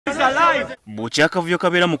Bukyakavuyo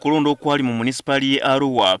kabeera mu kulonda okwali mu munisipali ye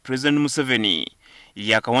Arua, President Museveni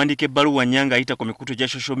yakawandika ebbaluwa nnyanga ayita ku mikutu gya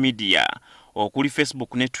social media okuli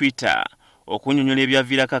Facebook ne Twitter okunnyonnyola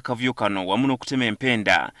ebyaviirako akavuyo kano wamu n'okutema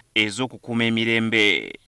empenda ez'okukuuma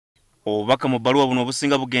emirembe. Obubaka mu bbaluwa buno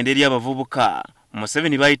obusinga bugenda eri abavubuka.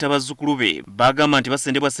 Museveni bayita bazzukulu be bagamba nti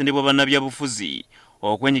basendebwa bannabyabufuzi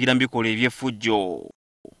okwenyigira mu bikolwa eby'effujjo.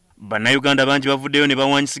 Bannayuganda bangi bavuddeyo ne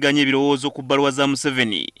bawanyisiganya ebirowoozo ku bbaluwa za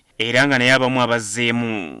Museveni era nga naye abamu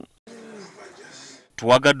abazzeemu.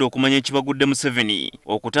 Twagadde okumanya ekibagudde Museveni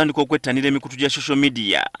okutandika okwettanira emikutu gya social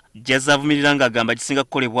media gy'azaavumirira ng'agamba gisinga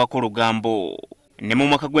kukolebwako olugambo. Ne mu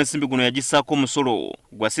mwaka gw'ensimbi guno yagissaako omusolo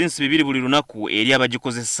gwa sensi 200 buli lunaku eri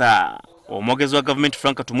abagikozesa. Omwogezi wa gavumenti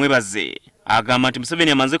Frank Tumwebaze agamba nti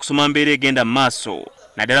Museveni amaze kusoma mbeera egenda mu maaso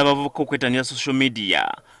naddala abavubuka okwettanira social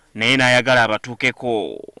media naye n'ayagala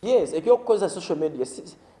abatuukeko. Yes, ekyokukozesa social media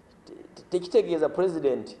tekitegeeza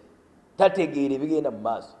president tategeera ebigenda mu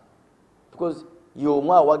maaso, because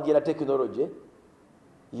y'omu awagira technology,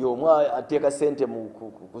 y'omu ateeka sente mu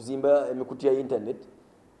kuzimba emikutu ya internet,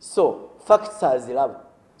 so facts aziraba,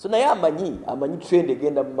 so naye amanyi trend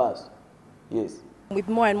egenda mu maaso. Yes. With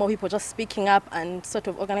more and more people just speaking up and sort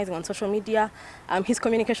of organizing on social media, his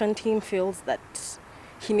communication team feels that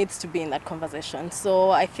he needs to be in that conversation.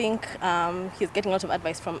 So I think he's getting a lot of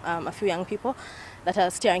advice from a few young people that are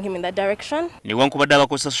steering him in that direction. Newankubadde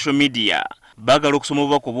abakozesa social media baagala okusoma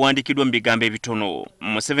obubaka obuwandiikiddwa mu bigambo ebitono.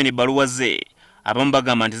 Museveni ebbaluwa ze abamu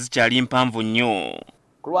bagamba nti zikyali mpanvu nnyo.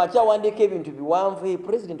 Lwaki awandiika ebintu biwanvu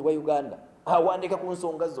president wa Uganda awandiika ku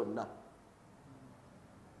nsonga zonna?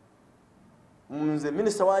 Nze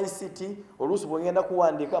minisita wa ICT oluusi bwengenda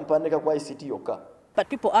kuwandiika mpandika kwa ICT yokka. But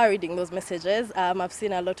people are reading those messages. I've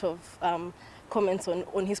seen a lot of comments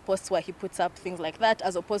on his posts where he puts up things like that,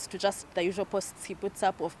 as opposed to just the usual posts he puts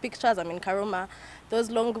up of pictures. I mean, Karuma, those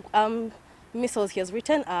long missiles he has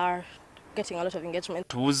written are getting a lot of engagement.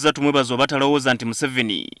 Tubuzza Tumwebaze oba talowooza nti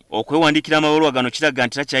Museveni okwewandikira amabaluwa gano kiraga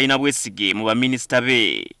nti takyalina bwesige mu baminisita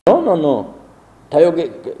be. No.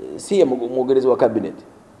 Si ye mwogerezi wa cabinet,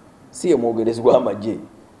 si ye mwogerezi gw'amagye.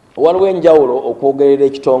 Waliwo enjawulo okwogerera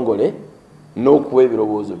ekitongole n'okuwa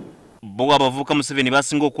ebirowoozo bye. Bo abavubuka Museveni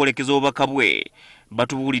basinga okwolekeza obubaka bwe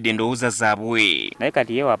batubuulidde endowooza zaabwe. Naye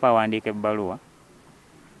kati ye wapa awandiika ebbaluwa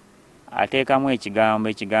ateekamu ekigambo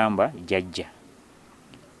ekigamba jjajja,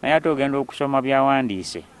 naye ate ogenda okusoma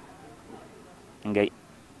byawandiise nga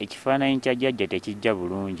ekifaananyi kya jjajja tekijja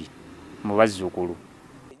bulungi mu bazzukulu.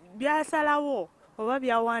 Byasalawo oba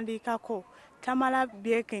byawandiikako tamala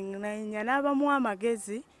byekenneenya n'abamuwa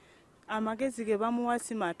amagezi ge bamuwa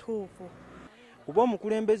si matuufu. Kuba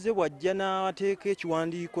omukulembeze bw'ajja n'ateeka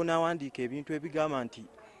ekiwandiiko n'awandiika ebintu ebigamba nti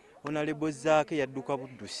Honorable Zaake yadduka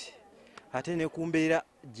buddusi, ate ne ku mbeera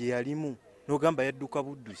gye yalimu n'ogamba yadduka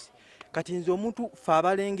buddusi, kati nze omuntu fe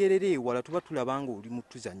abalengerera ewala tuba tulaba nga oli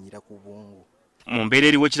mutuzannyira ku bwongo. Mu mbeera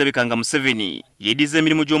eriwo kirabika nga Museveni yeddiza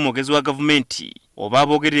emirimu gy'omwogezi wa gavumenti oba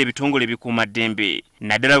aboogerera ebitongole ebikuumaddembe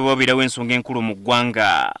naddala bwe wabeerawo ensonga enkulu mu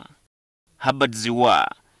ggwanga. Habad Ziwa,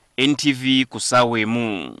 NTV ku ssaawa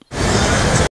emu.